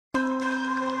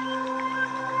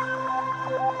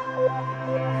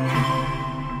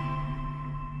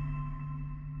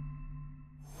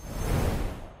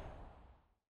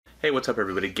Hey, what's up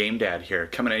everybody? GameDad here,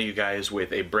 coming at you guys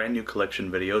with a brand new collection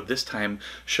video, this time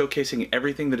showcasing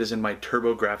everything that is in my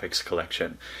TurbGrafx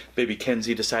collection. Baby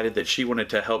Kenzie decided that she wanted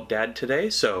to help Dad today,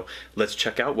 so let's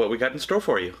check out what we got in store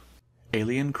for you.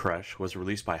 Alien Crush was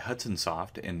released by Hudson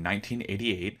Soft in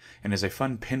 1988 and is a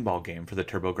fun pinball game for the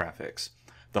TurbGrafx.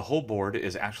 The whole board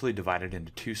is actually divided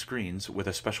into two screens with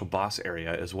a special boss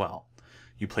area as well.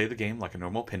 You play the game like a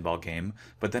normal pinball game,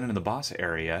 but then in the boss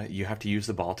area, you have to use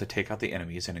the ball to take out the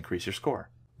enemies and increase your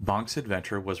score. Bonk's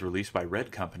Adventure was released by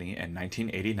Red Company in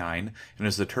 1989 and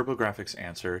is the TurbGrafx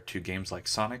answer to games like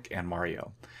Sonic and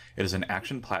Mario. It is an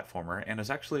action platformer and is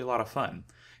actually a lot of fun.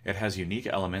 It has unique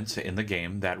elements in the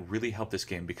game that really help this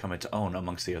game become its own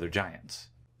amongst the other giants.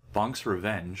 Bonk's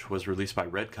Revenge was released by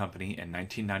Red Company in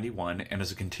 1991 and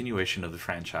is a continuation of the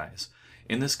franchise.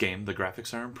 In this game, the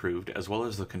graphics are improved as well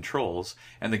as the controls,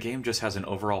 and the game just has an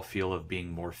overall feel of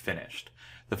being more finished.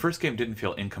 The first game didn't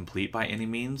feel incomplete by any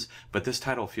means, but this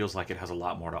title feels like it has a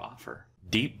lot more to offer.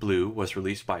 Deep Blue was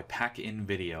released by Pack-In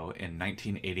Video in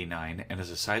 1989 and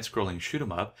is a side-scrolling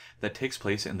shoot-'em-up that takes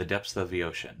place in the depths of the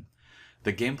ocean.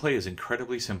 The gameplay is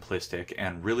incredibly simplistic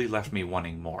and really left me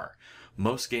wanting more.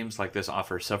 Most games like this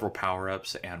offer several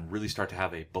power-ups and really start to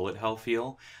have a bullet hell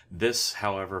feel. This,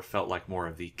 however, felt like more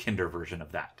of the Kinder version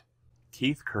of that.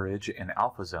 Keith Courage in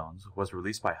Alpha Zones was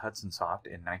released by Hudson Soft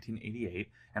in 1988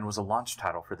 and was a launch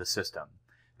title for the system.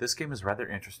 This game is rather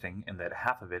interesting in that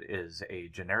half of it is a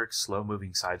generic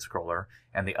slow-moving side-scroller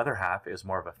and the other half is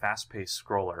more of a fast-paced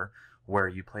scroller where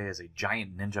you play as a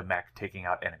giant ninja mech taking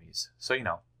out enemies. So,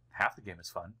 half the game is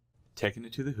fun. Taking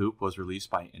It to the Hoop was released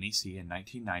by NEC in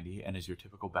 1990 and is your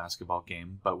typical basketball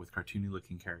game, but with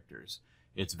cartoony-looking characters.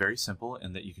 It's very simple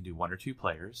in that you can do 1 or 2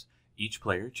 players. Each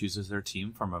player chooses their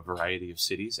team from a variety of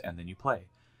cities, and then you play.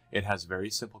 It has very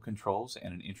simple controls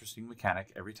and an interesting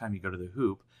mechanic every time you go to the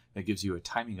hoop that gives you a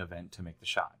timing event to make the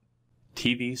shot.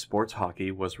 TV Sports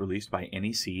Hockey was released by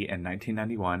NEC in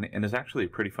 1991 and is actually a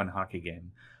pretty fun hockey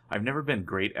game. I've never been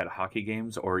great at hockey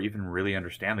games or even really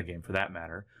understand the game for that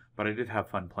matter, but I did have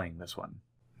fun playing this one.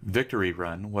 Victory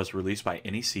Run was released by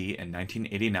NEC in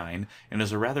 1989 and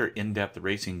is a rather in-depth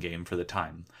racing game for the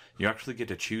time. You actually get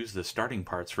to choose the starting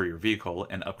parts for your vehicle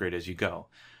and upgrade as you go.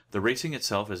 The racing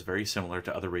itself is very similar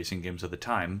to other racing games of the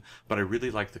time, but I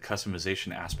really like the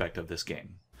customization aspect of this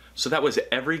game. So that was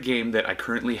every game that I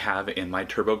currently have in my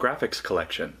TurbGrafx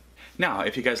collection. Now,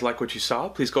 if you guys like what you saw,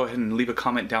 please go ahead and leave a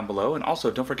comment down below, and also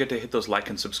don't forget to hit those like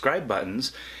and subscribe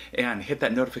buttons and hit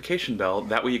that notification bell.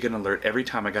 That way you get an alert every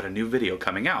time I got a new video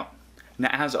coming out. Now,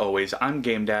 as always, I'm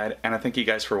GameDad, and I thank you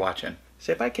guys for watching.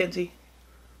 Say bye, Kenzie.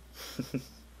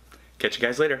 Catch you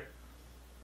guys later.